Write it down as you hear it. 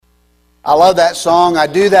I love that song. I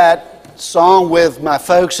do that song with my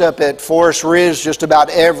folks up at Forest Ridge just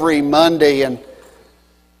about every Monday. And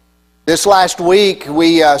this last week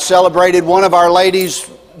we celebrated one of our ladies'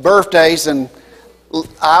 birthdays, and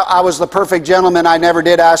I was the perfect gentleman. I never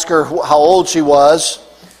did ask her how old she was.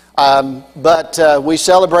 But we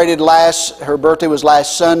celebrated her birthday was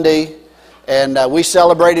last Sunday, and we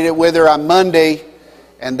celebrated it with her on Monday,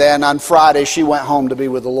 and then on Friday she went home to be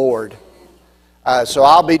with the Lord. So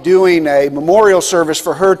I'll be doing a memorial service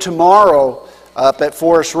for her tomorrow up at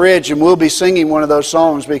Forest Ridge, and we'll be singing one of those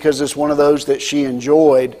songs because it's one of those that she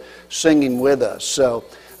enjoyed singing with us. So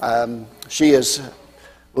she has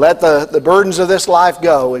let the burdens of this life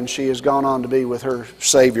go, and she has gone on to be with her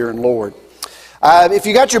Savior and Lord. If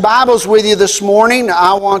you got your Bibles with you this morning,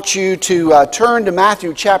 I want you to turn to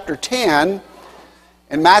Matthew chapter 10.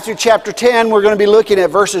 In Matthew chapter 10, we're going to be looking at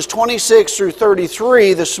verses 26 through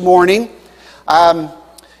 33 this morning.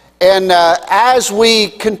 As we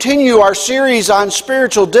continue our series on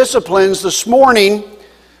spiritual disciplines this morning,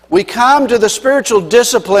 we come to the spiritual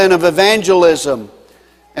discipline of evangelism.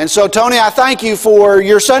 And so, Tony, I thank you for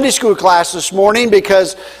your Sunday school class this morning,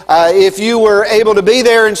 because if you were able to be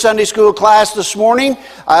there in Sunday school class this morning,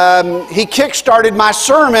 he kick-started my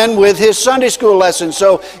sermon with his Sunday school lesson.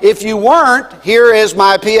 So if you weren't, here is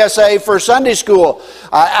my PSA for Sunday school.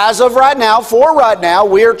 As of right now,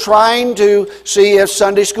 we are trying to see if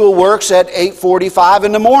Sunday school works at 8:45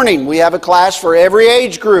 in the morning. We have a class for every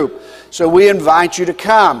age group, so we invite you to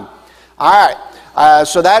come. All right.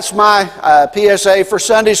 So that's my PSA for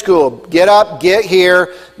Sunday school. Get up, get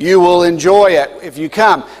here. You will enjoy it if you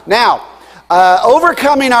come. Now,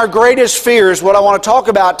 overcoming our greatest fear is what I want to talk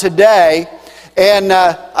about today. And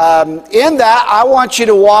in that, I want you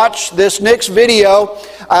to watch this next video.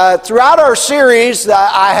 Throughout our series,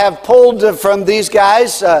 I have pulled from these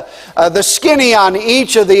guys the skinny on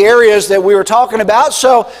each of the areas that we were talking about.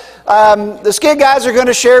 So the skinny guys are going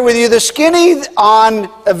to share with you the skinny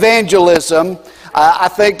on evangelism. I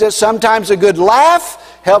think that sometimes a good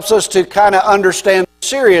laugh helps us to kind of understand the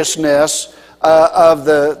seriousness of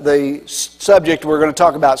the subject we're going to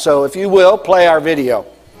talk about. So if you will, play our video.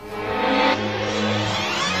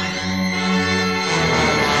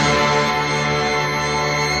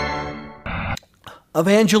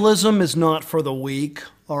 Evangelism is not for the weak,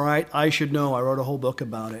 all right? I should know. I wrote a whole book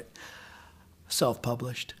about it,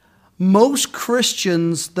 self-published. Most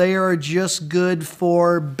Christians, they are just good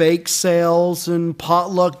for bake sales and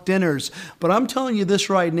potluck dinners. But I'm telling you this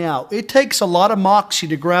right now, it takes a lot of moxie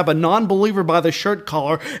to grab a non-believer by the shirt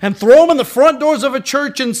collar and throw him in the front doors of a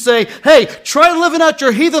church and say, hey, try living out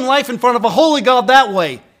your heathen life in front of a holy God that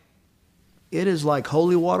way. It is like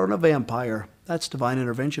holy water on a vampire. That's divine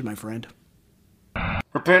intervention, my friend.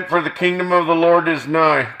 Repent, for the kingdom of the Lord is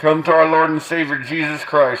nigh. Come to our Lord and Savior Jesus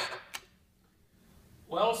Christ.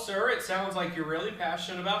 Well, sir, it sounds like you're really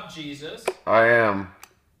passionate about Jesus. I am.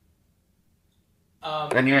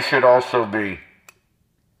 And you should also be.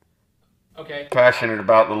 Okay. Passionate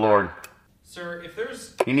about the Lord. Sir, if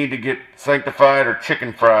there's... You need to get sanctified or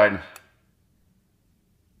chicken fried.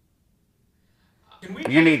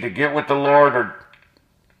 You need to get with the Lord or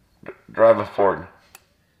drive a Ford.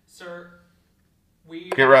 Sir,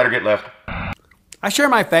 Get right or get left. I share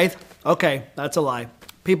my faith. Okay, that's a lie.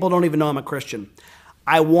 People don't even know I'm a Christian.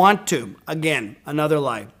 I want to. Again, another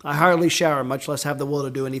lie. I hardly shower, much less have the will to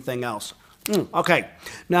do anything else. Okay,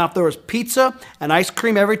 now if there was pizza and ice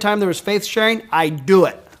cream every time there was faith sharing, I'd do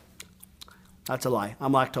it. That's a lie.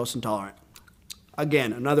 I'm lactose intolerant.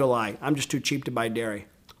 Again, another lie. I'm just too cheap to buy dairy.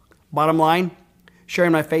 Bottom line,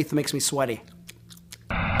 sharing my faith makes me sweaty.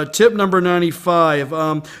 Tip number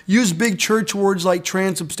 95, use big church words like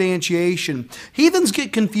transubstantiation. Heathens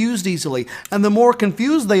get confused easily, and the more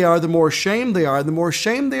confused they are, the more ashamed they are. The more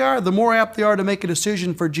ashamed they are, the more apt they are to make a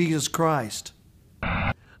decision for Jesus Christ.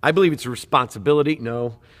 I believe it's a responsibility,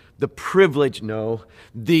 no. The privilege, no.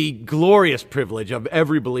 The glorious privilege of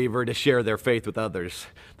every believer to share their faith with others.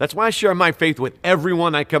 That's why I share my faith with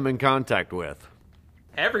everyone I come in contact with.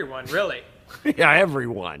 Everyone, really? Yeah,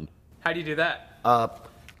 everyone. How do you do that?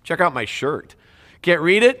 Check out my shirt. Can't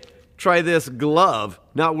read it? Try this glove.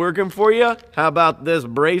 Not working for you? How about this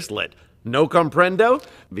bracelet? No comprendo?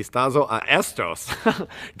 Vistazo a estos.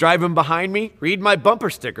 Driving behind me? Read my bumper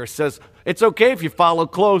sticker. Says, it's okay if you follow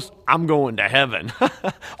close. I'm going to heaven.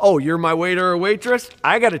 Oh, you're my waiter or waitress?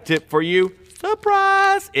 I got a tip for you.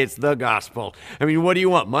 Surprise! It's the gospel. I mean, what do you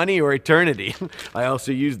want, money or eternity? I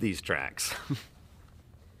also use these tracks.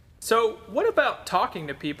 So, what about talking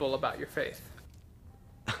to people about your faith?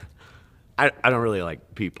 I don't really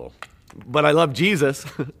like people, but I love Jesus.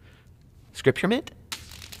 Scripture mint?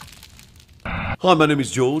 Hi, my name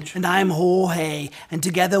is George. And I'm Jorge, and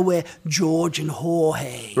together we're George and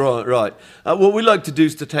Jorge. Right. What we like to do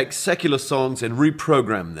is to take secular songs and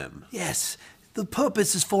reprogram them. Yes, the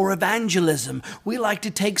purpose is for evangelism. We like to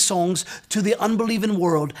take songs to the unbelieving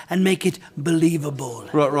world and make it believable.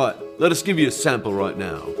 Right. Let us give you a sample right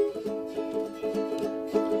now.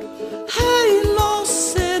 Hey,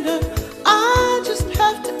 lost sinner, I just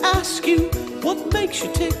have to ask you, what makes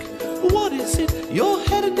you tick? What is it? You're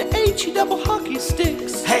headed to H-E double hockey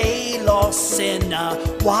sticks. Hey, lost sinner,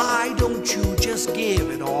 why don't you just give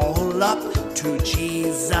it all up to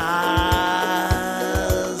Jesus?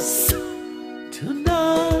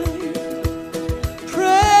 Tonight,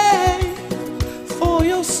 pray for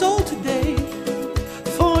your soul today,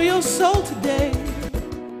 for your soul today.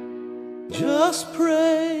 Just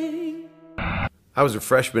pray. I was a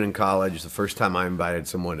freshman in college the first time I invited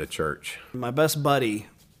someone to church. My best buddy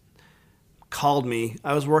called me.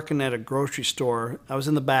 I was working at a grocery store. I was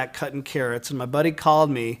in the back cutting carrots, and my buddy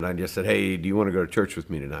called me. And I just said, hey, do you want to go to church with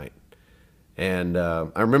me tonight? And I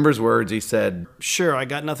remember his words. He said, Sure, I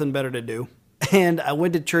got nothing better to do. And I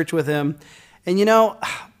went to church with him. And you know,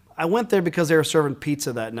 I went there because they were serving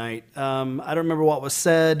pizza that night. I don't remember what was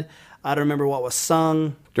said. I don't remember what was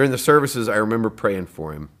sung. during the services, I remember praying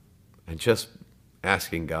for him and just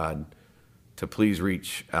asking God to please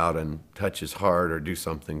reach out and touch his heart or do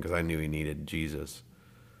something, because I knew he needed Jesus.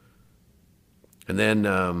 And then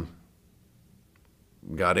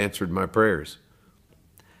God answered my prayers.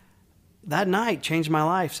 That night changed my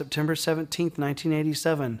life, September 17th,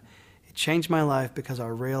 1987. It changed my life because I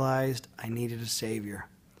realized I needed a Savior.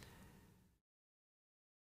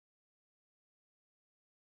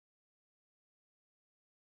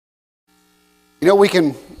 You know, we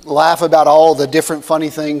can laugh about all the different funny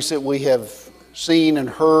things that we have seen and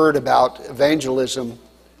heard about evangelism.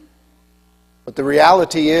 But the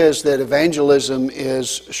reality is that evangelism is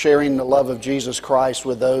sharing the love of Jesus Christ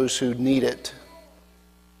with those who need it,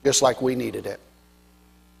 just like we needed it.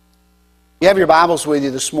 You have your Bibles with you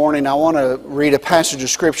this morning. I want to read a passage of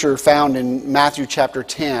Scripture found in Matthew chapter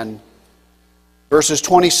 10, verses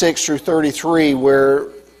 26 through 33, where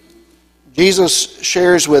Jesus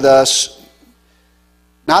shares with us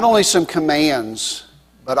not only some commands,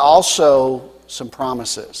 but also some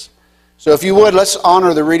promises. So if you would, let's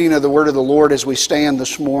honor the reading of the Word of the Lord as we stand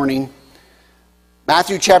this morning.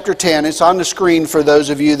 Matthew chapter 10, it's on the screen for those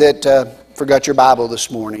of you that forgot your Bible this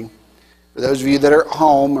morning. For those of you that are at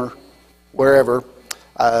home or wherever,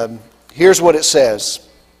 here's what it says.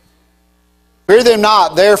 Fear them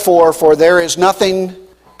not, therefore, for there is nothing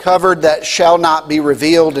covered that shall not be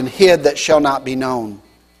revealed, and hid that shall not be known.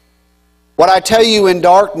 What I tell you in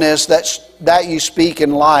darkness, that you speak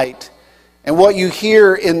in light, and what you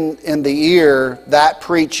hear in the ear, that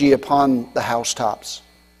preach ye upon the housetops.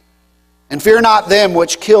 And fear not them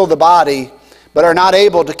which kill the body, but are not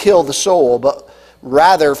able to kill the soul, but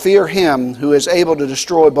rather fear him who is able to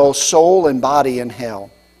destroy both soul and body in hell.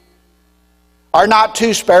 Are not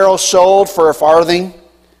 2 sparrows sold for a farthing,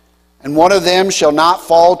 and one of them shall not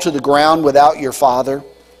fall to the ground without your Father?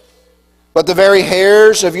 But the very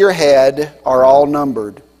hairs of your head are all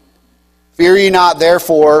numbered. Fear ye not,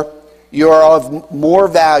 therefore, you are of more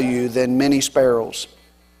value than many sparrows.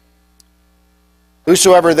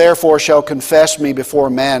 Whosoever therefore shall confess me before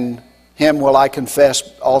men, him will I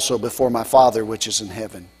confess also before my Father which is in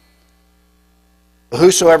heaven. But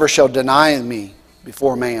whosoever shall deny me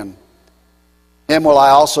before man, him will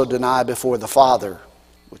I also deny before the Father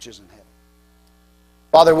which is in heaven.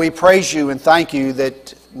 Father, we praise you and thank you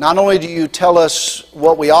that not only do you tell us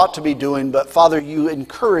what we ought to be doing, but Father, you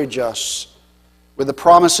encourage us with the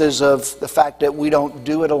promises of the fact that we don't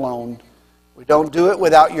do it alone. We don't do it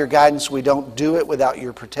without your guidance. We don't do it without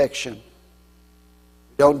your protection.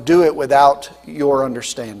 We don't do it without your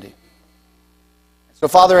understanding. So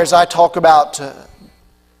Father, as I talk about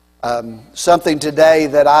something today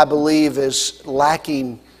that I believe is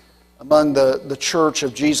lacking among the church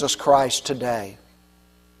of Jesus Christ today,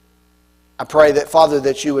 I pray that, Father,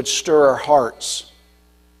 that you would stir our hearts.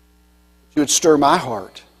 You would stir my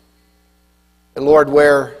heart. And Lord,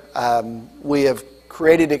 where we have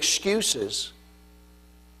created excuses,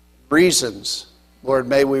 reasons, Lord,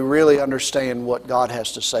 may we really understand what God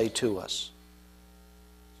has to say to us.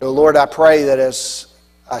 So, Lord, I pray that as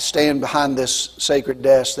I stand behind this sacred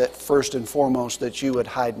desk, that first and foremost, that you would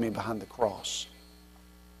hide me behind the cross.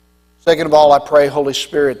 Second of all, I pray, Holy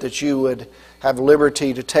Spirit, that you would have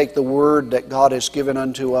liberty to take the word that God has given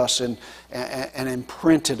unto us and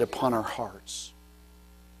imprint it upon our hearts.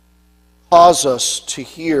 Cause us to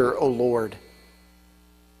hear, O Lord,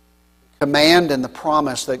 the command and the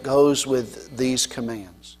promise that goes with these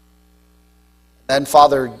commands. And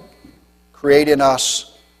Father, create in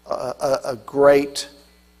us a great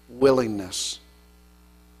willingness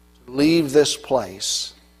to leave this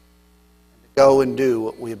place and to go and do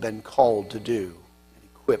what we have been called to do and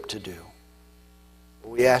equipped to do.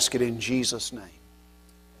 We ask it in Jesus' name.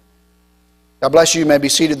 God bless you. You may be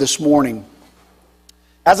seated this morning.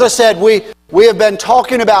 As I said, we have been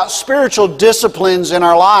talking about spiritual disciplines in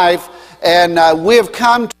our life, and we have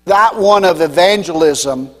come to that one of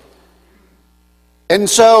evangelism. And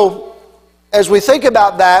so, as we think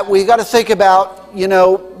about that, we've got to think about,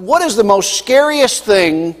 what is the most scariest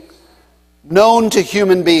thing known to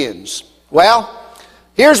human beings? Well,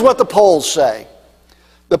 here's what the polls say.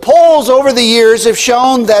 The polls over the years have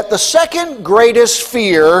shown that the second greatest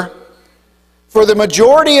fear for the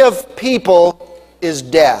majority of people is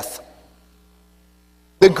death.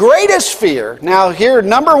 The greatest fear, now here,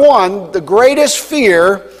 number one, the greatest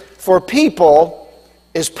fear for people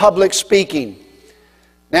is public speaking.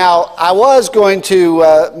 Now, I was going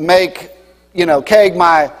to make, Keg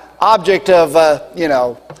my object of,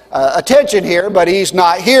 attention here, but he's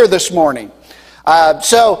not here this morning.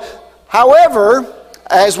 However,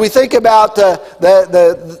 as we think about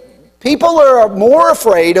the people are more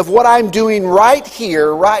afraid of what I'm doing right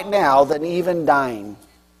here, right now, than even dying.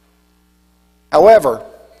 However,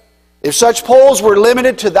 if such polls were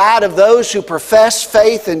limited to that of those who profess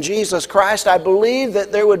faith in Jesus Christ, I believe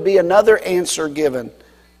that there would be another answer given.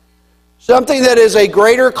 Something that is a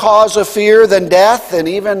greater cause of fear than death and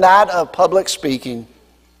even that of public speaking.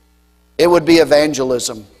 It would be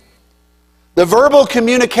evangelism. The verbal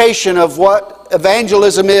communication of what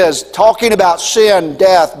evangelism is, talking about sin,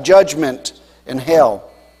 death, judgment, and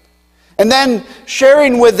hell. And then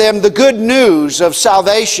sharing with them the good news of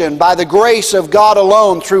salvation by the grace of God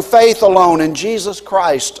alone, through faith alone, in Jesus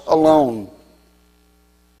Christ alone.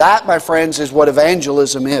 That, my friends, is what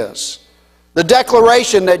evangelism is. The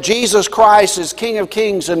declaration that Jesus Christ is King of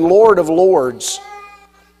Kings and Lord of Lords.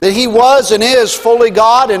 That He was and is fully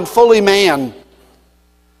God and fully man.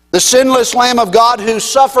 The sinless Lamb of God who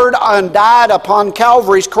suffered and died upon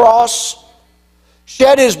Calvary's cross,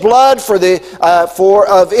 shed His blood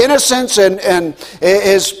of innocence and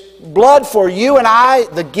His blood for you and I,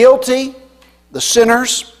 the guilty, the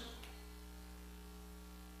sinners,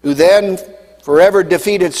 who then forever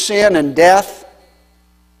defeated sin and death.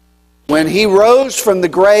 When He rose from the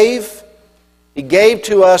grave, He gave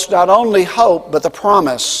to us not only hope, but the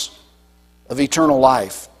promise of eternal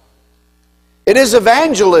life. It is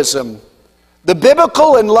evangelism, the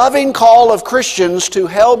biblical and loving call of Christians to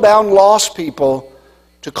hell-bound lost people,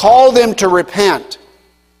 to call them to repent.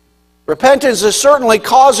 Repentance is certainly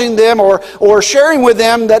causing them or sharing with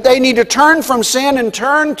them that they need to turn from sin and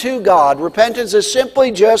turn to God. Repentance is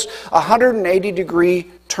simply just a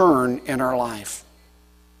 180-degree turn in our life.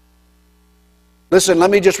 Listen,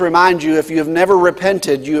 let me just remind you, if you have never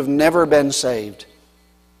repented, you have never been saved.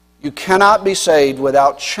 You cannot be saved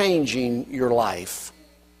without changing your life.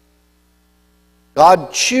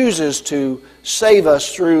 God chooses to save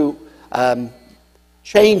us through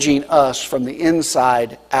changing us from the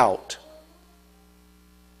inside out.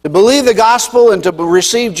 To believe the gospel and to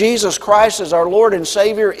receive Jesus Christ as our Lord and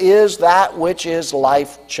Savior is that which is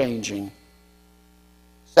life-changing.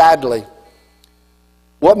 Sadly,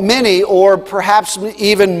 what many, or perhaps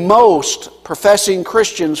even most, professing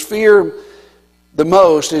Christians fear the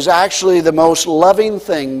most is actually the most loving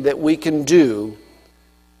thing that we can do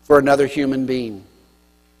for another human being.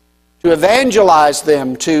 To evangelize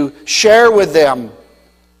them, to share with them,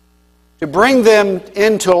 to bring them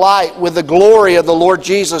into light with the glory of the Lord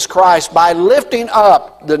Jesus Christ by lifting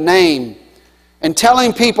up the name and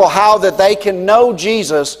telling people how that they can know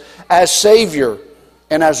Jesus as Savior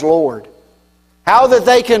and as Lord. How that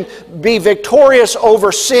they can be victorious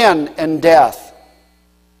over sin and death.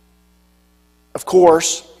 Of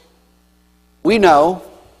course, we know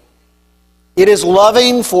it is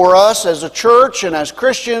loving for us as a church and as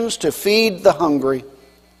Christians to feed the hungry.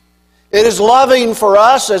 It is loving for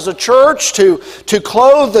us as a church to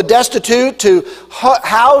clothe the destitute, to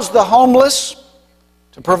house the homeless,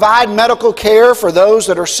 to provide medical care for those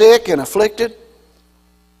that are sick and afflicted.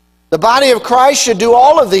 The body of Christ should do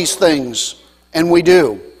all of these things, and we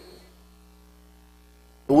do.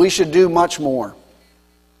 But we should do much more.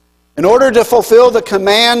 In order to fulfill the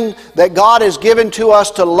command that God has given to us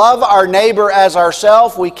to love our neighbor as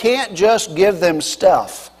ourselves, we can't just give them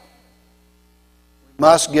stuff. We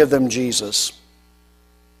must give them Jesus.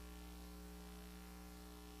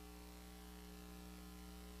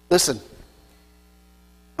 Listen,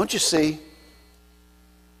 don't you see?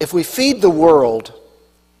 If we feed the world,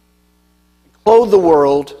 clothe the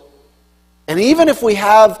world, And even if we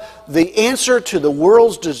have the answer to the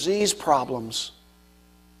world's disease problems,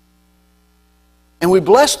 and we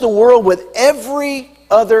bless the world with every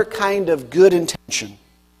other kind of good intention,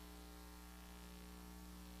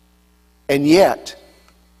 and yet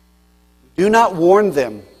do not warn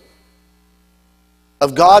them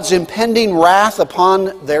of God's impending wrath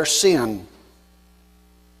upon their sin,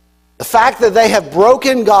 the fact that they have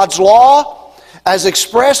broken God's law as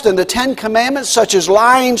expressed in the Ten Commandments, such as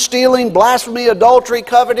lying, stealing, blasphemy, adultery,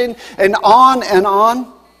 coveting, and on and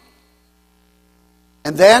on.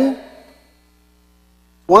 And then,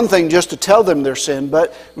 one thing just to tell them their sin,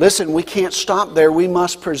 but listen, we can't stop there. We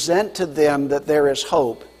must present to them that there is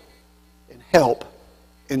hope and help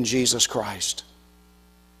in Jesus Christ.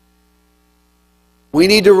 We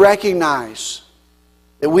need to recognize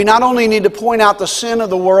that we not only need to point out the sin of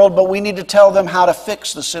the world, but we need to tell them how to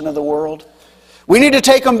fix the sin of the world. We need to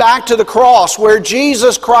take them back to the cross where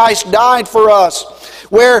Jesus Christ died for us,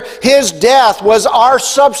 where His death was our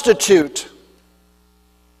substitute.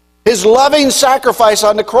 His loving sacrifice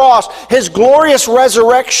on the cross, His glorious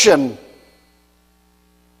resurrection,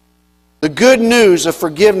 the good news of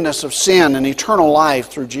forgiveness of sin and eternal life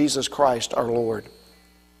through Jesus Christ our Lord.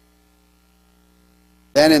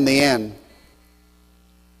 Then in the end,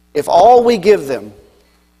 if all we give them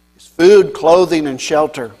is food, clothing, and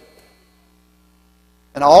shelter,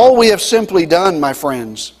 and all we have simply done, my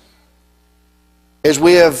friends, is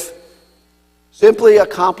we have simply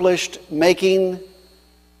accomplished making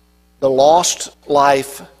the lost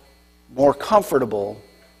life more comfortable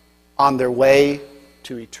on their way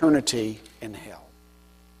to eternity in hell.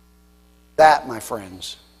 That, my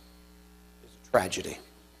friends, is a tragedy.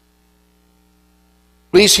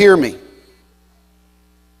 Please hear me.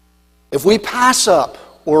 If we pass up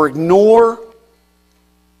or ignore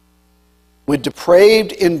with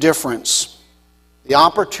depraved indifference the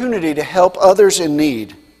opportunity to help others in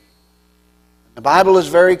need, the Bible is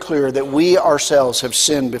very clear that we ourselves have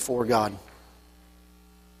sinned before God.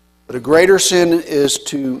 But a greater sin is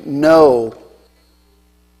to know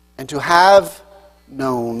and to have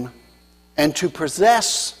known and to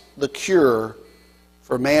possess the cure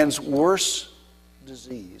for man's worst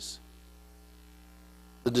disease,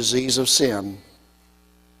 the disease of sin,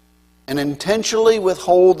 and intentionally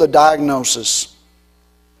withhold the diagnosis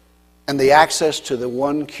and the access to the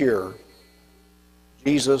one cure,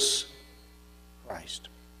 Jesus Christ.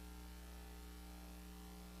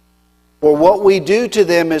 For what we do to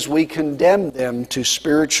them is we condemn them to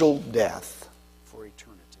spiritual death for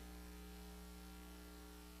eternity.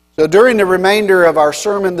 So during the remainder of our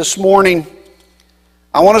sermon this morning,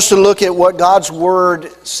 I want us to look at what God's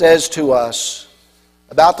Word says to us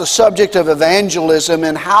about the subject of evangelism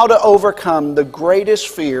and how to overcome the greatest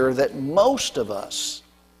fear that most of us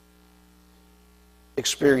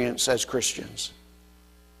experience as Christians.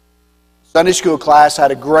 Sunday school class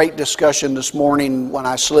had a great discussion this morning when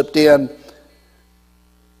I slipped in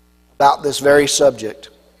about this very subject.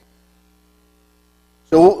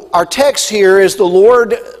 So our text here is the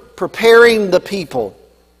Lord preparing the people.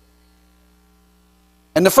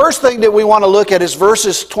 And the first thing that we want to look at is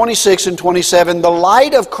verses 26 and 27. The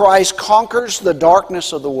light of Christ conquers the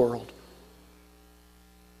darkness of the world.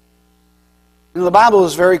 And the Bible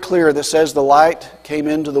is very clear that says the light came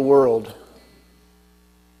into the world.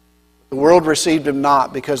 The world received Him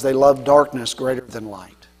not because they loved darkness greater than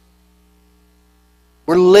light.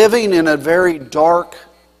 We're living in a very dark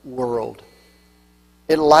world.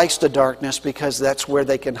 It likes the darkness because that's where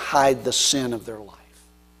they can hide the sin of their life.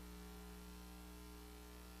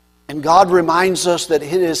 And God reminds us that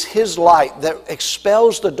it is His light that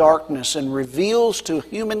expels the darkness and reveals to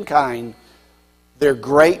humankind their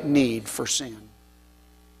great need for sin.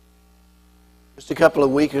 Just a couple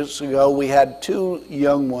of weeks ago, we had two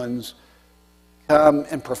young ones come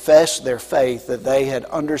and profess their faith that they had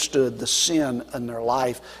understood the sin in their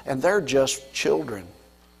life, and they're just children.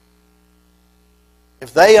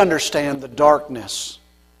 If they understand the darkness,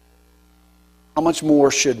 how much more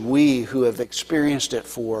should we who have experienced it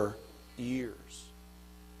for years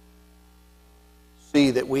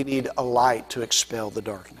see that we need a light to expel the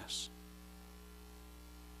darkness?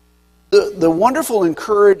 The wonderful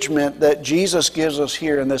encouragement that Jesus gives us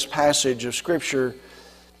here in this passage of Scripture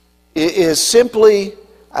is simply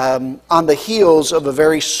on the heels of a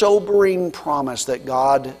very sobering promise that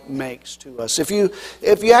God makes to us. If you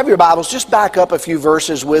have your Bibles, just back up a few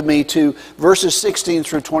verses with me to verses 16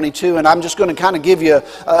 through 22, and I'm just going to kind of give you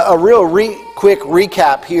a real quick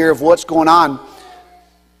recap here of what's going on.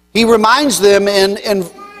 He reminds them in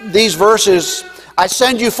these verses, I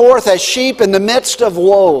send you forth as sheep in the midst of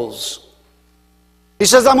wolves. He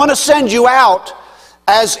says, I'm going to send you out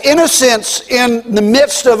as innocents in the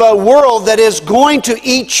midst of a world that is going to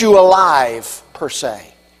eat you alive, per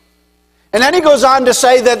se. And then he goes on to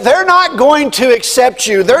say that they're not going to accept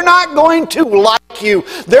you. They're not going to like you.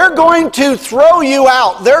 They're going to throw you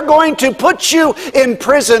out. They're going to put you in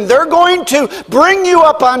prison. They're going to bring you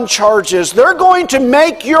up on charges. They're going to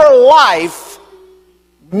make your life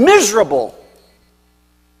miserable.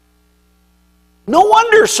 No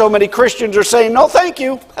wonder so many Christians are saying, no, thank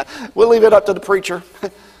you. We'll leave it up to the preacher.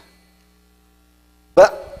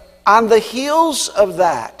 But on the heels of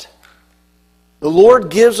that, the Lord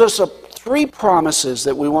gives us three promises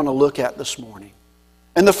that we want to look at this morning.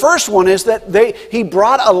 And the first one is that He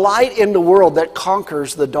brought a light in the world that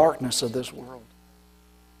conquers the darkness of this world.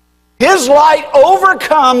 His light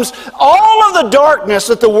overcomes all of the darkness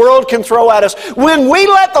that the world can throw at us. When we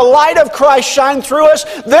let the light of Christ shine through us,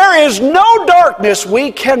 there is no darkness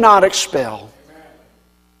we cannot expel.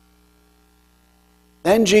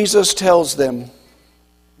 Then Jesus tells them,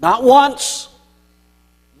 not once,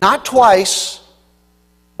 not twice,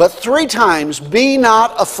 but 3 times, be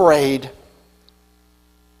not afraid.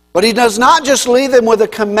 But He does not just leave them with a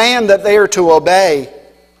command that they are to obey.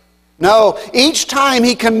 No, each time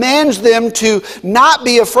He commands them to not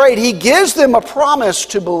be afraid, He gives them a promise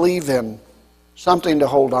to believe Him, something to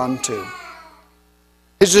hold on to.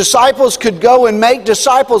 His disciples could go and make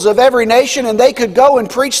disciples of every nation, and they could go and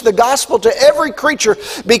preach the gospel to every creature,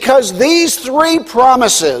 because these 3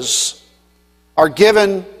 promises are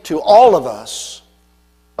given to all of us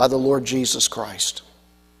by the Lord Jesus Christ.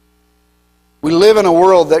 We live in a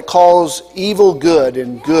world that calls evil good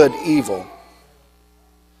and good evil.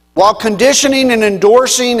 While conditioning and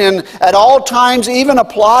endorsing and at all times even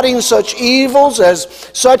applauding such evils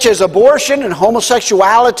such as abortion and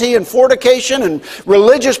homosexuality and fornication and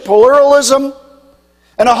religious pluralism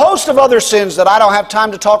and a host of other sins that I don't have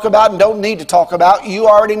time to talk about and don't need to talk about, you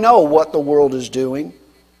already know what the world is doing.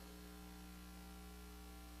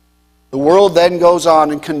 The world then goes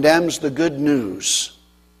on and condemns the good news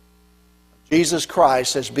of Jesus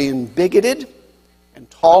Christ as being bigoted,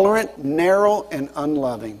 intolerant, narrow, and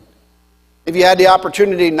unloving. If you had the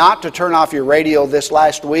opportunity not to turn off your radio this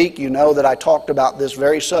last week, you know that I talked about this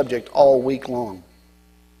very subject all week long.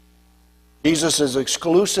 Jesus'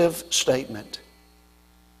 exclusive statement.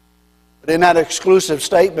 But in that exclusive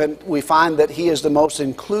statement, we find that He is the most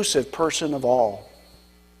inclusive person of all.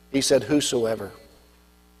 He said, whosoever.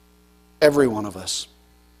 Every one of us.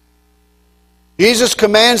 Jesus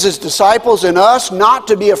commands His disciples and us not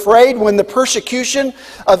to be afraid when the persecution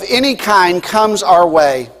of any kind comes our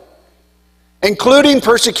way, including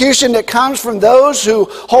persecution that comes from those who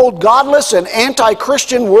hold godless and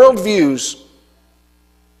anti-Christian worldviews.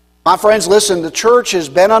 My friends, listen, the church has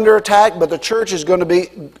been under attack, but the church is going to be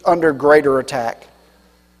under greater attack.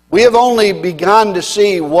 We have only begun to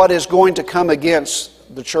see what is going to come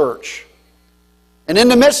against the church. And in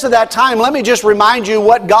the midst of that time, let me just remind you,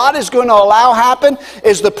 what God is going to allow happen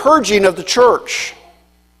is the purging of the church.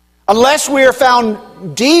 Unless we are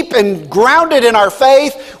found deep and grounded in our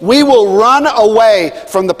faith, we will run away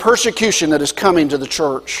from the persecution that is coming to the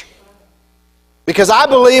church. Because I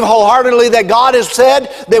believe wholeheartedly that God has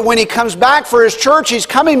said that when He comes back for His church, He's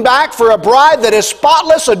coming back for a bride that is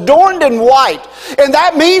spotless, adorned in white. And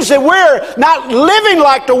that means that we're not living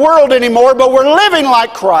like the world anymore, but we're living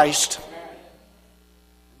like Christ.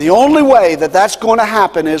 The only way that that's going to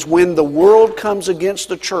happen is when the world comes against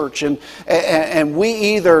the church and we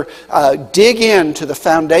either dig into the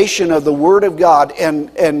foundation of the Word of God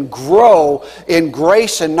and grow in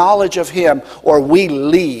grace and knowledge of Him, or we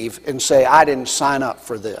leave and say, I didn't sign up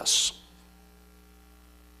for this.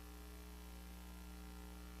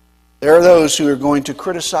 There are those who are going to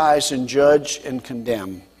criticize and judge and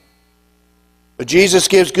condemn. But Jesus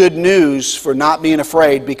gives good news for not being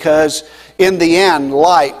afraid, because in the end,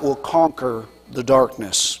 light will conquer the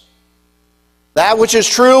darkness. That which is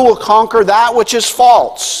true will conquer that which is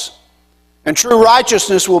false. And true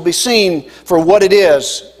righteousness will be seen for what it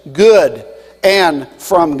is, good and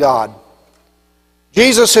from God.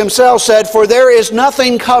 Jesus Himself said, for there is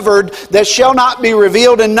nothing covered that shall not be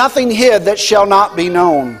revealed, and nothing hid that shall not be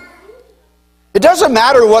known. It doesn't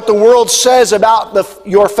matter what the world says about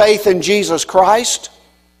your faith in Jesus Christ.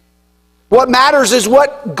 What matters is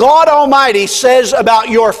what God Almighty says about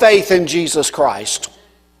your faith in Jesus Christ.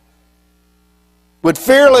 With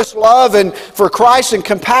fearless love and for Christ and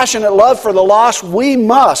compassionate love for the lost, we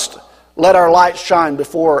must let our light shine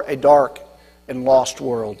before a dark and lost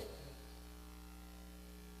world.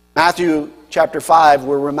 Matthew chapter 5,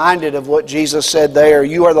 we're reminded of what Jesus said there.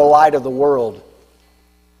 You are the light of the world.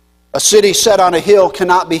 A city set on a hill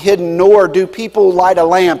cannot be hidden, nor do people light a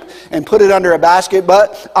lamp and put it under a basket,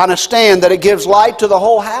 but on a stand, that it gives light to the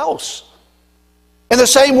whole house. In the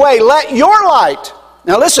same way, let your light...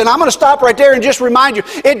 Now listen, I'm going to stop right there and just remind you,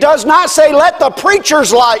 it does not say let the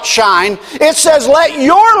preacher's light shine. It says let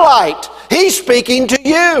your light. He's speaking to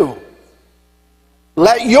you.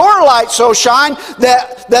 Let your light so shine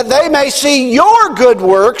that they may see your good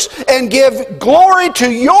works and give glory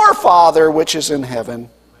to your Father which is in heaven.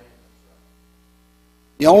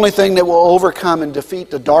 The only thing that will overcome and defeat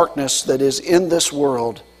the darkness that is in this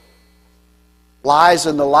world lies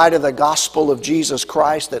in the light of the gospel of Jesus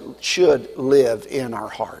Christ that should live in our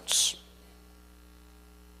hearts.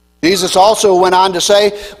 Jesus also went on to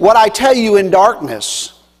say, what I tell you in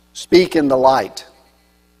darkness, speak in the light.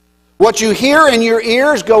 What you hear in your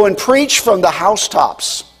ears, go and preach from the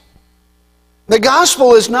housetops. The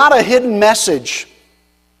gospel is not a hidden message,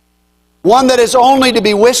 one that is only to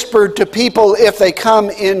be whispered to people if they come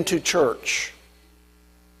into church.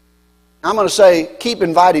 I'm going to say, keep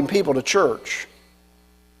inviting people to church.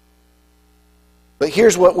 But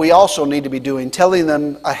here's what we also need to be doing, telling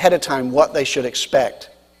them ahead of time what they should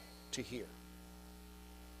expect to hear.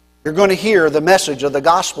 You're going to hear the message of the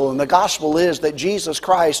gospel, and the gospel is that Jesus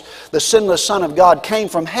Christ, the sinless Son of God, came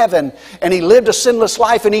from heaven, and He lived a sinless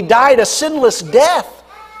life, and He died a sinless death,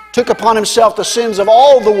 took upon Himself the sins of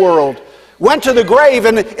all the world, went to the grave,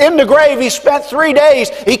 and in the grave He spent 3 days.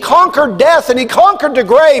 He conquered death and He conquered the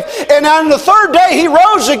grave. And on the third day He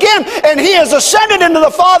rose again, and He has ascended into the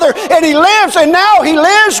Father, and He lives, and now He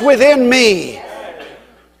lives within me.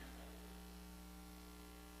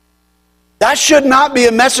 That should not be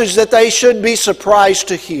a message that they should be surprised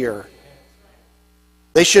to hear.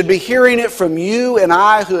 They should be hearing it from you and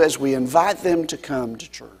I, who, as we invite them to come to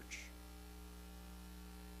church.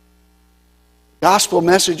 Gospel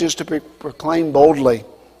message is to be proclaimed boldly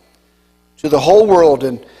to the whole world,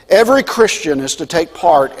 and every Christian is to take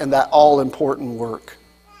part in that all-important work.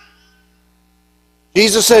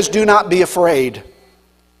 Jesus says, do not be afraid.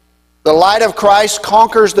 The light of Christ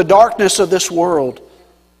conquers the darkness of this world.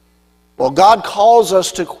 Well, God calls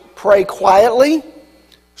us to pray quietly,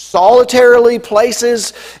 solitarily,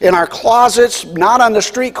 places in our closets, not on the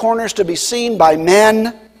street corners to be seen by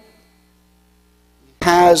men.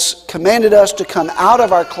 Has commanded us to come out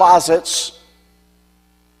of our closets,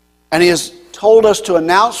 and He has told us to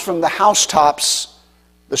announce from the housetops,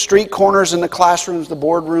 the street corners and the classrooms, the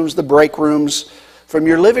boardrooms, the break rooms, from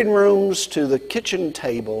your living rooms to the kitchen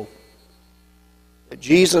table, that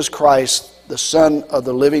Jesus Christ, the Son of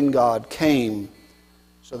the living God, came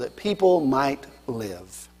so that people might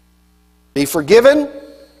live, be forgiven,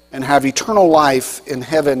 and have eternal life in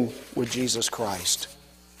heaven with Jesus Christ.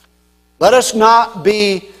 Let us not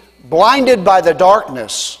be blinded by the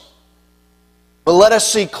darkness, but let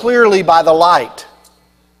us see clearly by the light.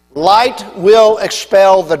 Light will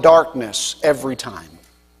expel the darkness every time.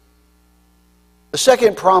 The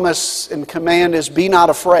second promise and command is, be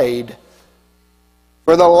not afraid,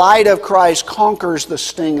 for the light of Christ conquers the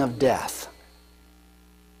sting of death.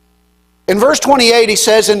 In verse 28 he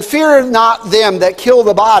says, and fear not them that kill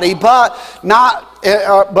the body, but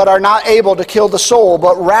are not able to kill the soul,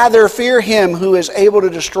 but rather fear Him who is able to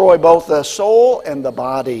destroy both the soul and the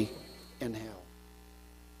body in hell.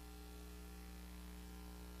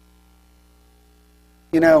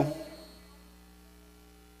 You know,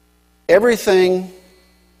 everything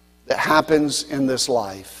that happens in this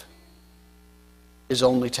life is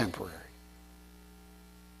only temporary.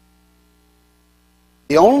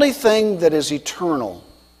 The only thing that is eternal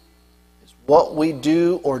is what we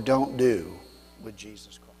do or don't do with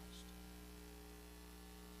Jesus Christ.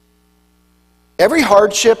 Every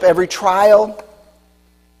hardship, every trial,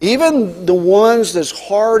 even the ones as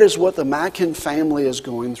hard as what the Mackin family is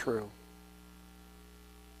going through,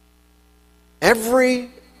 every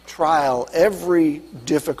trial, every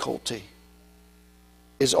difficulty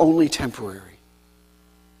is only temporary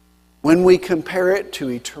when we compare it to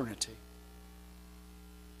eternity.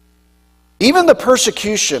 Even the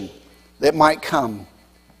persecution that might come,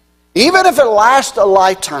 even if it lasts a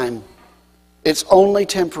lifetime, it's only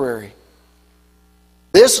temporary.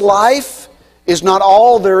 This life is not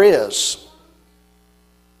all there is.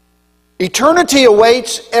 Eternity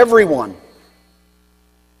awaits everyone.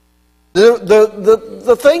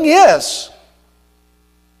 The thing is,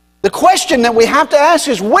 the question that we have to ask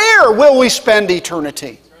is, where will we spend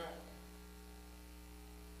eternity?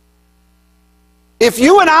 If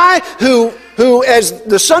you and I, who as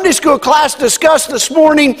the Sunday school class discussed this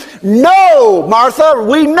morning, know, Martha,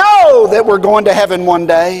 we know that we're going to heaven one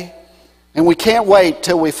day, and we can't wait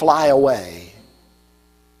till we fly away.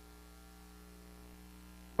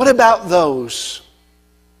 What about those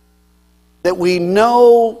that we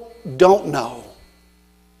know don't know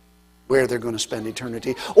where they're going to spend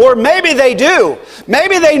eternity? Or maybe they do.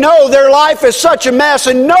 Maybe they know their life is such a mess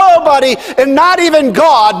and nobody, and not even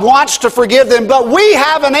God, wants to forgive them. But we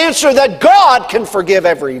have an answer that God can forgive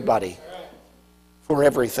everybody for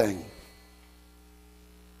everything.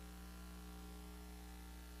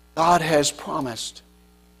 God has promised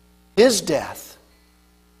His death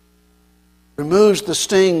removes the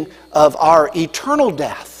sting of our eternal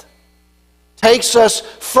death, takes us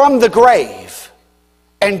from the grave,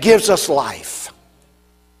 and gives us life.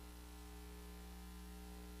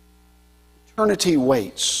 Eternity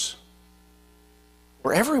waits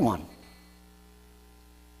for everyone.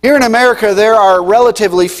 Here in America, there are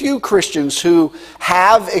relatively few Christians who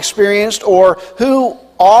have experienced or who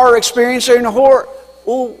are experiencing or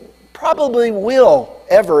who probably will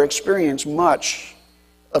ever experience much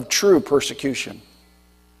of true persecution.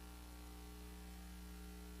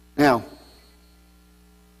 Now,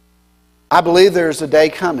 I believe there is a day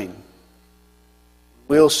coming.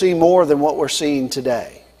 We'll see more than what we're seeing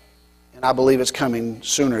today. And I believe it's coming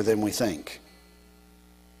sooner than we think.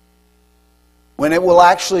 When it will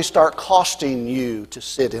actually start costing you to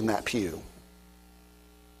sit in that pew.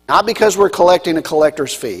 Not because we're collecting a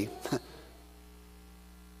collector's fee,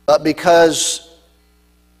 but because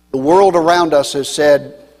the world around us has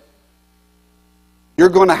said, you're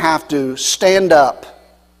going to have to stand up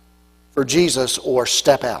for Jesus or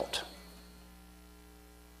step out.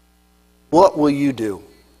 What will you do?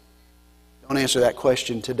 Don't answer that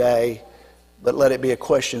question today, but let it be a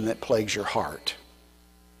question that plagues your heart.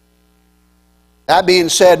 That being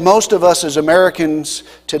said, most of us as Americans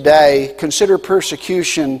today consider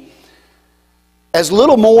persecution as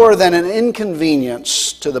little more than an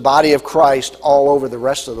inconvenience to the body of Christ all over the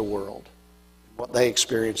rest of the world, what they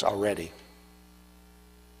experience already.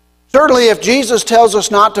 Certainly, if Jesus tells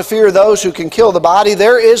us not to fear those who can kill the body,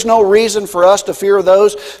 there is no reason for us to fear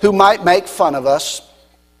those who might make fun of us,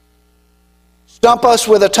 stump us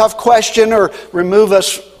with a tough question, or remove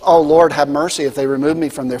us. Oh, Lord, have mercy. If they remove me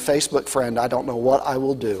from their Facebook friend, I don't know what I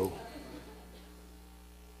will do.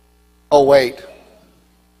 Oh, wait.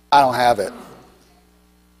 I don't have it.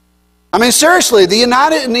 I mean, seriously, in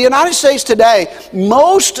the United States today,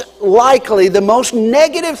 most likely the most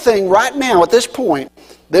negative thing right now at this point,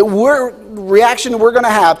 reaction we're going to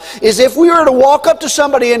have is if we were to walk up to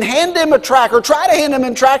somebody and hand them a tract or try to hand them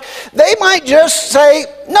a tract, they might just say,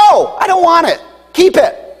 no, I don't want it. Keep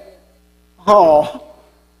it. Oh,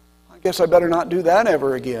 I guess I better not do that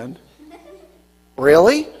ever again.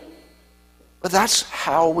 Really? But that's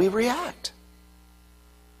how we react.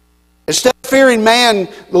 Instead of fearing man,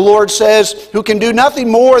 the Lord says, who can do nothing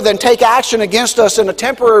more than take action against us in a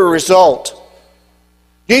temporary result.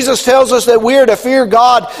 Jesus tells us that we are to fear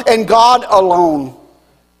God and God alone.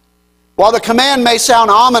 While the command may sound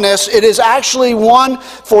ominous, it is actually one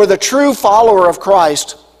for the true follower of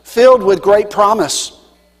Christ, filled with great promise.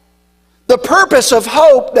 The purpose of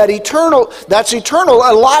hope that's eternal,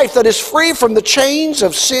 a life that is free from the chains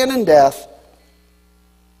of sin and death.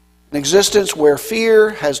 An existence where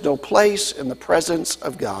fear has no place in the presence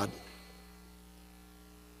of God.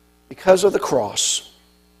 Because of the cross.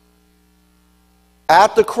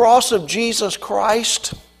 At the cross of Jesus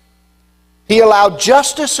Christ, He allowed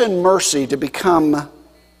justice and mercy to become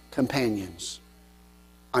companions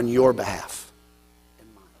on your behalf and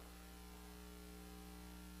mine.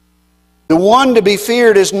 The one to be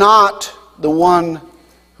feared is not the one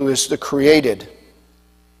who is the created,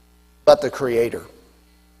 but the Creator.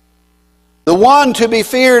 The one to be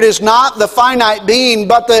feared is not the finite being,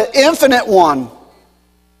 but the infinite one.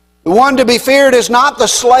 The one to be feared is not the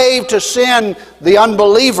slave to sin, the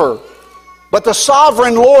unbeliever, but the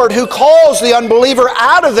sovereign Lord who calls the unbeliever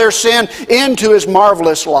out of their sin into His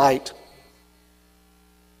marvelous light.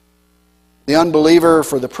 The unbeliever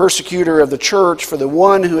for the persecutor of the church, for the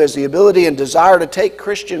one who has the ability and desire to take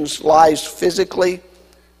Christians' lives physically.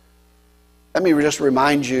 Let me just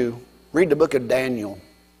remind you, read the book of Daniel.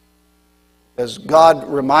 Because God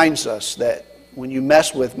reminds us that when you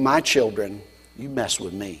mess with my children, you mess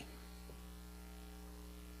with me.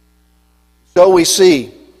 So we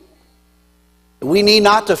see, we need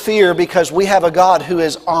not to fear because we have a God who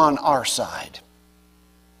is on our side.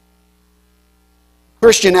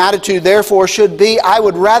 Christian attitude, therefore, should be, I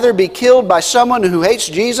would rather be killed by someone who hates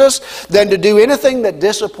Jesus than to do anything that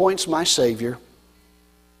disappoints my Savior.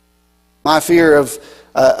 My fear of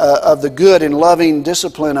the good and loving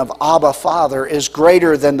discipline of Abba Father is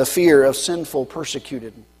greater than the fear of sinful,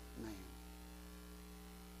 persecuted man.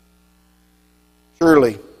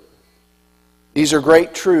 Surely, these are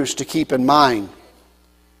great truths to keep in mind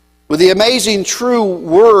with the amazing true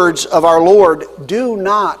words of our Lord, "Do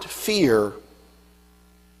not fear,"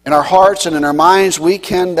 in our hearts and in our minds, we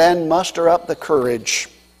can then muster up the courage.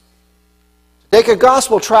 Take a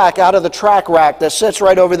gospel tract out of the tract rack that sits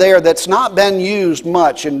right over there that's not been used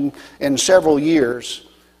much in several years.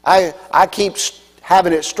 I keep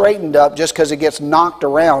having it straightened up just because it gets knocked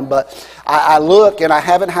around, but I look and I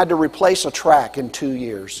haven't had to replace a track in 2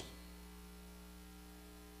 years.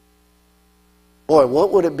 Boy,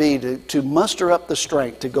 what would it be to muster up the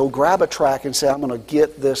strength to go grab a track and say, I'm going to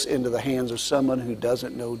get this into the hands of someone who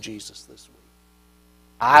doesn't know Jesus this week.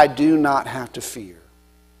 I do not have to fear.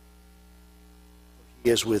 He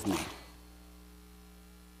is with me.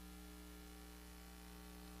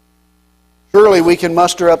 Surely we can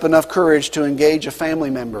muster up enough courage to engage a family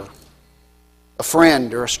member, a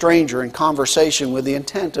friend, or a stranger in conversation with the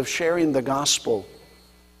intent of sharing the gospel.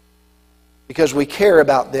 Because we care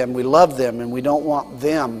about them, we love them, and we don't want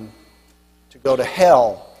them to go to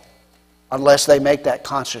hell unless they make that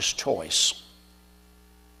conscious choice.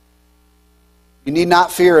 You need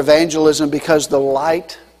not fear evangelism because the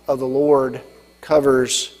light of the Lord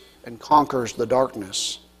covers and conquers the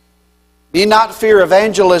darkness. You need not fear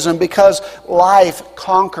evangelism because life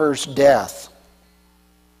conquers death.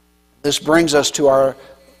 This brings us to our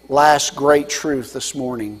last great truth this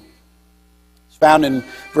morning. It's found in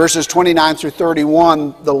verses 29 through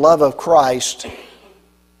 31, the love of Christ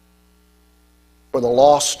for the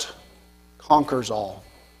lost conquers all.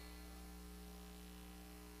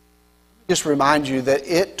 Just remind you that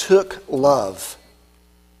it took love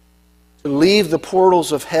to leave the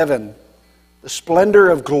portals of heaven, the splendor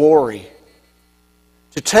of glory,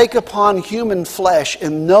 to take upon human flesh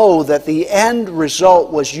and know that the end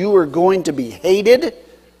result was you were going to be hated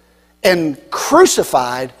and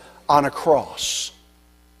crucified on a cross.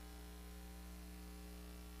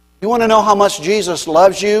 You want to know how much Jesus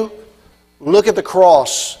loves you? Look at the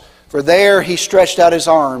cross, for there He stretched out His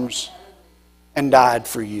arms and died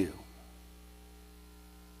for you.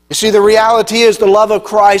 You see, the reality is the love of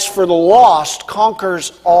Christ for the lost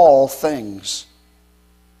conquers all things.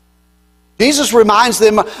 Jesus reminds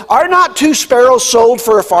them, are not 2 sparrows sold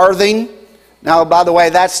for a farthing? Now, by the way,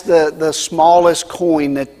 that's the smallest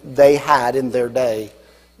coin that they had in their day.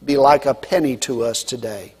 It'd be like a penny to us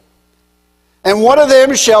today. And one of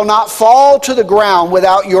them shall not fall to the ground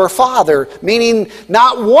without your Father, meaning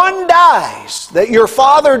not one dies, that your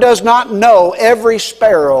Father does not know every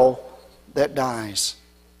sparrow that dies.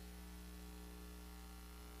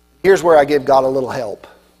 Here's where I give God a little help.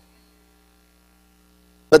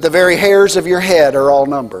 But the very hairs of your head are all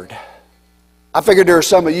numbered. I figured there are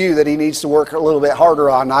some of you that He needs to work a little bit harder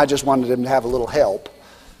on, and I just wanted Him to have a little help.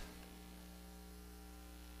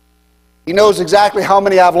 He knows exactly how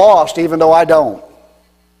many I've lost, even though I don't.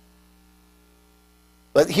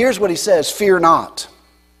 But here's what He says, fear not.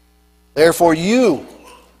 Therefore you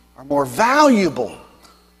are more valuable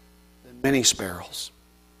than many sparrows.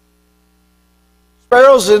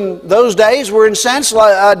 Sparrows in those days were in sense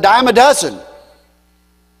like a dime a dozen.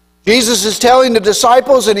 Jesus is telling the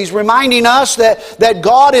disciples, and He's reminding us that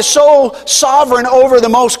God is so sovereign over the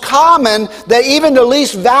most common that even the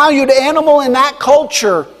least valued animal in that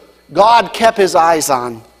culture, God kept His eyes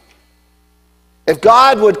on. If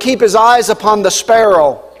God would keep His eyes upon the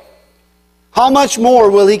sparrow, how much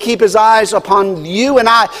more will He keep His eyes upon you and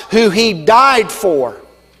I, who He died for?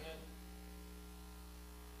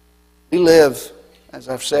 We live, as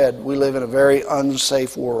I've said, we live in a very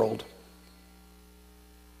unsafe world.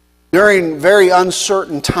 During very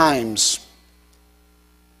uncertain times.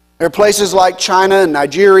 There are places like China and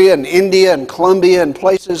Nigeria and India and Colombia and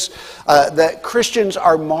places that Christians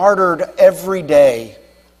are martyred every day.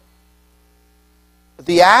 But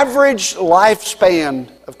the average lifespan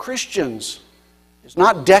of Christians is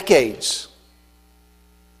not decades,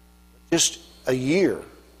 just a year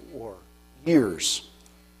or years.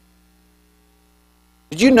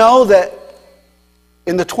 Did you know that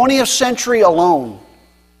in the 20th century alone,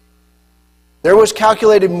 there was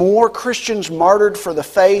calculated more Christians martyred for the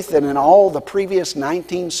faith than in all the previous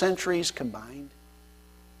 19 centuries combined?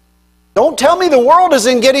 Don't tell me the world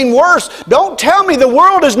isn't getting worse. Don't tell me the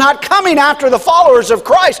world is not coming after the followers of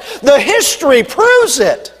Christ. The history proves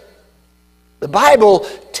it. The Bible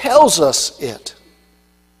tells us it.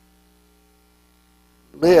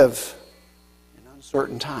 Live in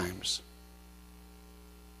uncertain times.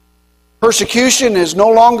 Persecution is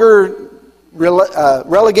no longer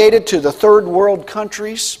relegated to the third world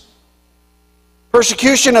countries.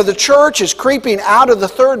 Persecution of the church is creeping out of the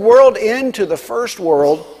third world into the first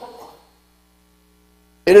world.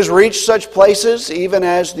 It has reached such places even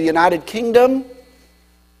as the United Kingdom,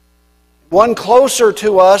 One closer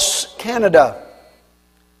to us, Canada.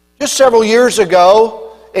 Just several years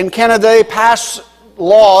ago, in Canada, they passed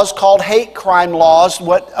laws called hate crime laws,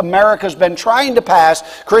 what America's been trying to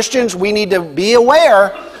pass. Christians, we need to be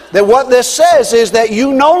aware that what this says is that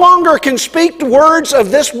you no longer can speak the words of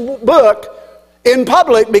this book in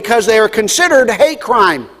public because they are considered hate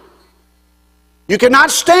crime. You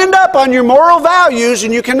cannot stand up on your moral values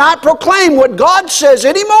and you cannot proclaim what God says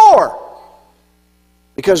anymore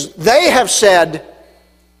because they have said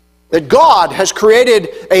that God has created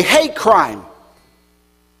a hate crime.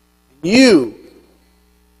 You,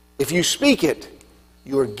 if you speak it,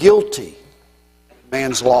 you are guilty of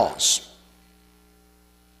man's laws.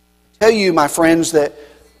 I tell you, my friends, that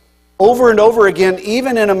over and over again,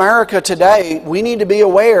 even in America today, we need to be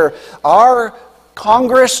aware our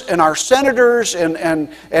Congress and our senators and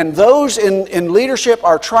those in leadership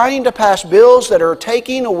are trying to pass bills that are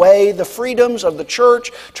taking away the freedoms of the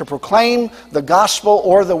church to proclaim the gospel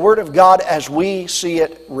or the Word of God as we see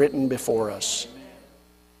it written before us.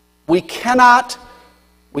 We can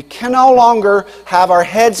no longer have our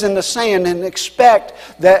heads in the sand and expect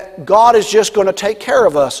that God is just going to take care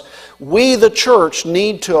of us. We, the church,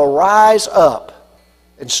 need to arise up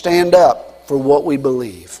and stand up for what we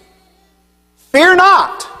believe. Fear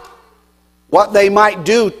not what they might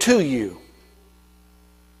do to you.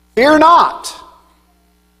 Fear not.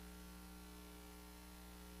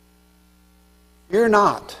 Fear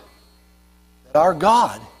not that our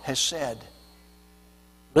God has said,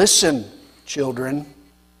 listen, children,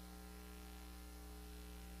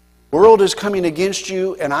 the world is coming against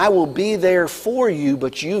you and I will be there for you,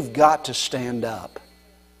 but you've got to stand up.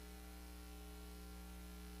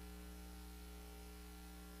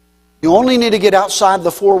 You only need to get outside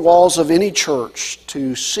the four walls of any church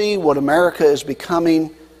to see what America is becoming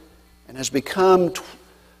and has become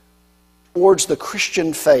towards the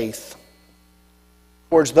Christian faith,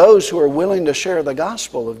 towards those who are willing to share the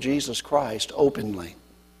gospel of Jesus Christ openly.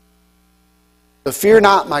 But fear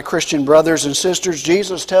not, my Christian brothers and sisters.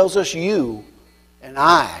 Jesus tells us you and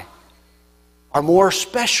I are more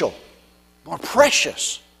special, more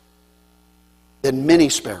precious than many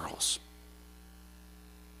sparrows.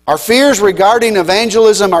 Our fears regarding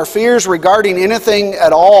evangelism, our fears regarding anything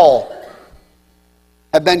at all,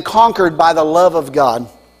 have been conquered by the love of God.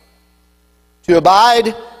 To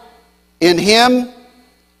abide in Him,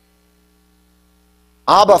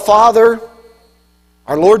 Abba Father,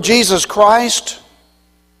 our Lord Jesus Christ,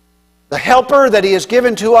 the helper that He has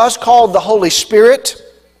given to us called the Holy Spirit,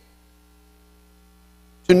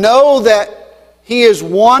 to know that He is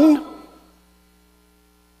one.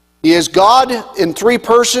 He is God in three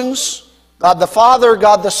persons, God the Father,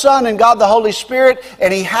 God the Son, and God the Holy Spirit,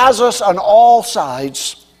 and He has us on all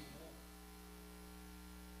sides.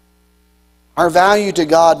 Our value to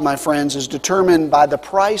God, my friends, is determined by the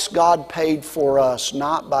price God paid for us,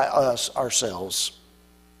 not by us ourselves.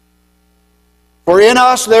 For in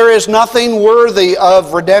us there is nothing worthy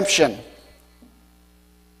of redemption,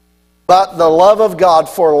 but the love of God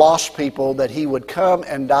for lost people, that He would come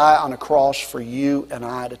and die on a cross for you and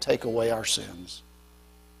I to take away our sins.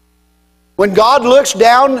 When God looks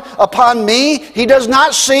down upon me, He does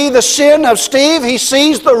not see the sin of Steve. He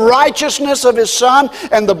sees the righteousness of His Son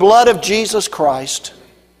and the blood of Jesus Christ.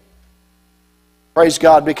 Praise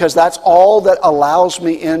God, because that's all that allows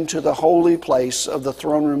me into the holy place of the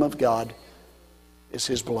throne room of God is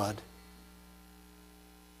His blood.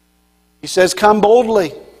 He says, come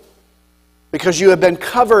boldly, because you have been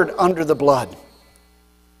covered under the blood.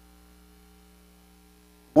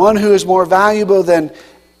 One who is more valuable than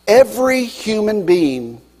every human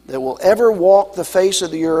being that will ever walk the face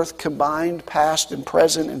of the earth, combined past and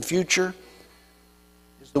present and future,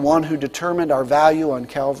 is the one who determined our value on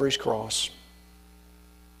Calvary's cross.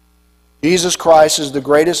 Jesus Christ is the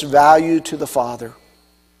greatest value to the Father.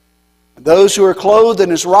 Those who are clothed in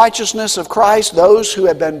His righteousness of Christ, those who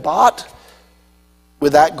have been bought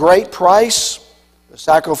with that great price, the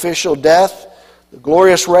sacrificial death, the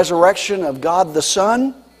glorious resurrection of God the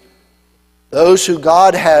Son, those who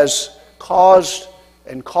God has caused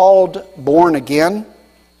and called born again,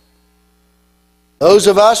 those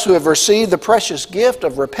of us who have received the precious gift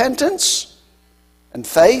of repentance and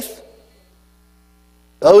faith,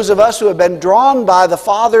 those of us who have been drawn by the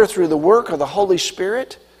Father through the work of the Holy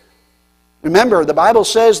Spirit. Remember, the Bible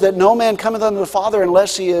says that no man cometh unto the Father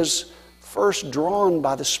unless he is first drawn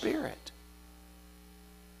by the Spirit.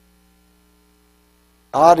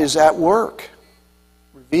 God is at work,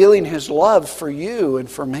 revealing His love for you and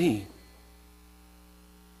for me.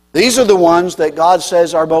 These are the ones that God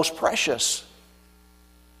says are most precious,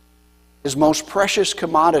 His most precious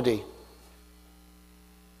commodity.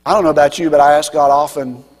 I don't know about you, but I ask God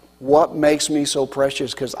often, what makes me so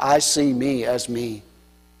precious? Because I see me as me.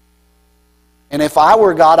 And if I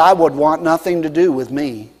were God, I would want nothing to do with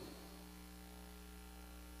me.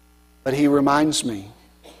 But He reminds me,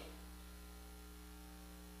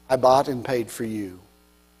 I bought and paid for you.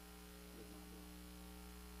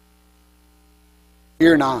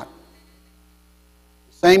 Fear not.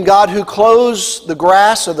 The same God who clothes the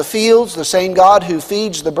grass of the fields, the same God who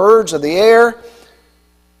feeds the birds of the air,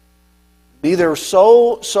 neither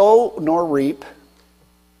sow nor reap.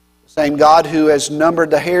 The same God who has numbered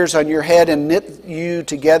the hairs on your head and knit you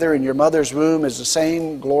together in your mother's womb is the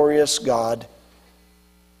same glorious God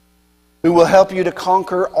who will help you to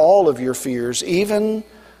conquer all of your fears, even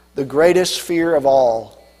the greatest fear of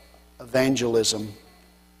all, evangelism.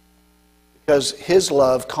 Because His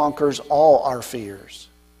love conquers all our fears.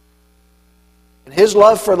 And His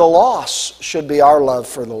love for the lost should be our love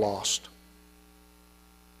for the lost.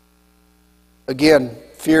 Again,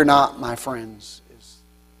 fear not, my friends, is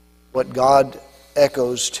what God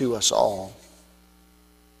echoes to us all.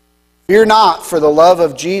 Fear not, for the love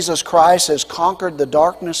of Jesus Christ has conquered the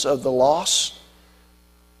darkness of the lost.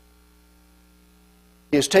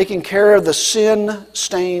 He has taken care of the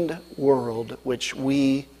sin-stained world which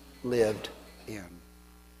we lived in.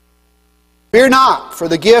 Fear not, for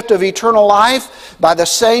the gift of eternal life, by the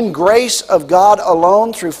same grace of God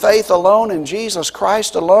alone, through faith alone in Jesus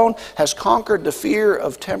Christ alone, has conquered the fear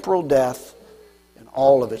of temporal death in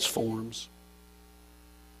all of its forms.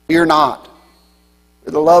 Fear not,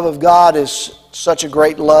 for the love of God is such a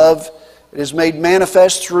great love. It is made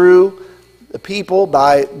manifest through the people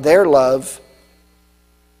by their love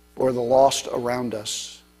for the lost around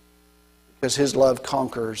us, because His love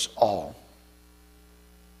conquers all.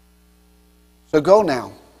 So go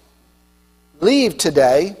now. Leave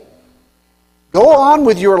today. Go on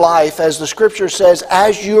with your life, as the Scripture says,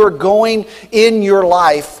 as you're going in your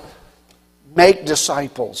life, make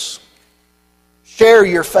disciples. Share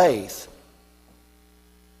your faith.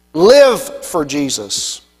 Live for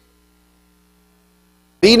Jesus.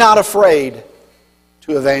 Be not afraid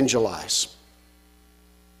to evangelize.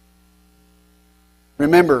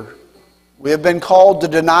 Remember, we have been called to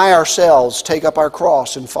deny ourselves, take up our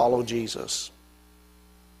cross, and follow Jesus.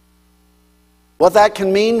 What that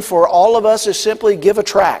can mean for all of us is simply give a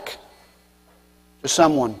tract to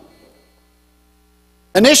someone.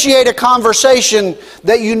 Initiate a conversation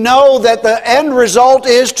that you know that the end result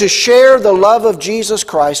is to share the love of Jesus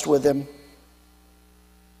Christ with them.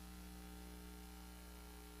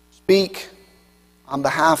 Speak on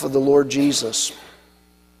behalf of the Lord Jesus.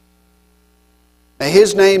 May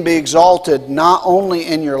His name be exalted not only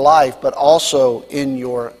in your life, but also in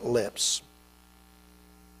your lips.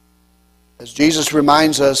 As Jesus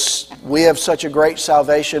reminds us, we have such a great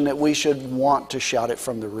salvation that we should want to shout it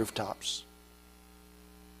from the rooftops.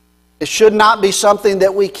 It should not be something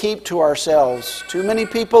that we keep to ourselves. Too many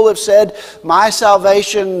people have said, my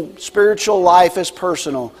salvation, spiritual life is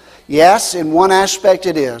personal. Yes, in one aspect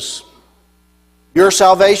it is. Your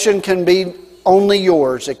salvation can be only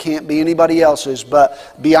yours. It can't be anybody else's.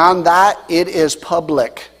 But beyond that, it is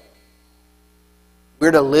public. We're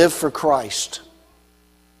to live for Christ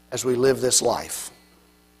as we live this life.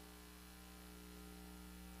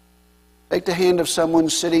 Take the hand of someone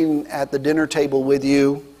sitting at the dinner table with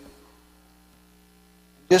you.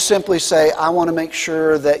 Just simply say, I want to make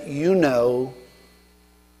sure that you know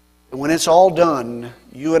that when it's all done,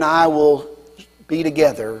 you and I will be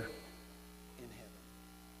together in heaven.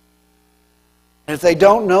 And if they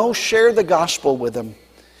don't know, share the gospel with them.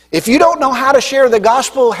 If you don't know how to share the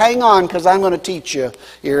gospel, hang on, because I'm going to teach you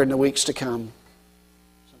here in the weeks to come.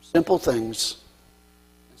 Simple things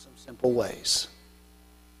in some simple ways.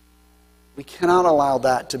 We cannot allow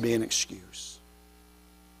that to be an excuse.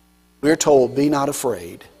 We're told, be not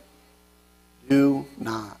afraid. Do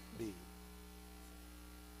not be.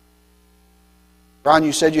 Ron,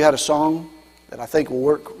 you said you had a song that I think will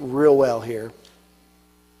work real well here.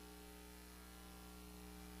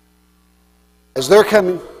 As they're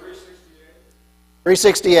coming,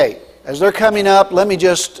 368. As they're coming up, let me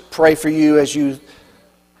just pray for you as you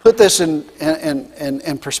put this in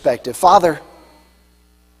perspective. Father,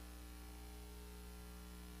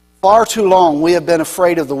 far too long we have been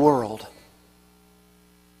afraid of the world.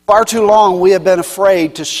 Far too long we have been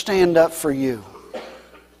afraid to stand up for you.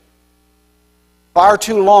 Far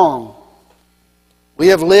too long we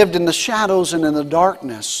have lived in the shadows and in the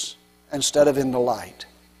darkness instead of in the light.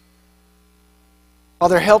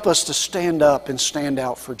 Father, help us to stand up and stand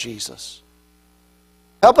out for Jesus.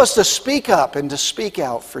 Help us to speak up and to speak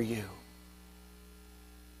out for you.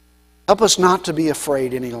 Help us not to be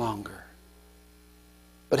afraid any longer.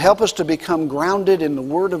 But help us to become grounded in the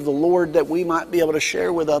word of the Lord, that we might be able to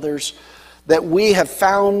share with others that we have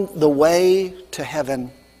found the way to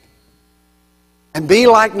heaven. And be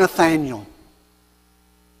like Nathanael,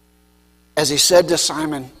 as he said to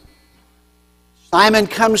Simon, Simon,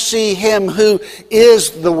 come see him who is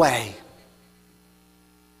the way.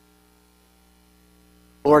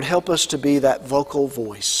 Lord, help us to be that vocal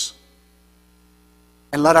voice.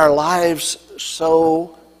 And let our lives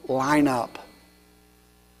so line up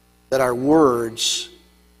that our words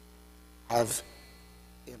have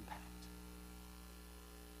impact.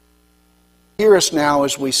 Hear us now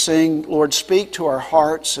as we sing. Lord, speak to our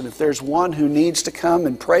hearts. And if there's one who needs to come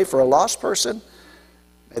and pray for a lost person,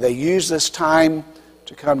 may they use this time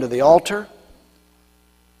to come to the altar.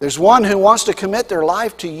 There's one who wants to commit their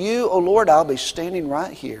life to you, oh Lord, I'll be standing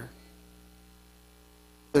right here.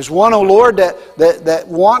 There's one, oh Lord, that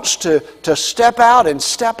wants to step out and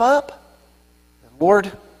step up.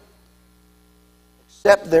 Lord,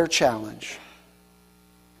 accept their challenge.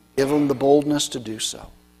 Give them the boldness to do so. I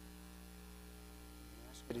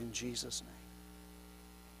ask it in Jesus' name.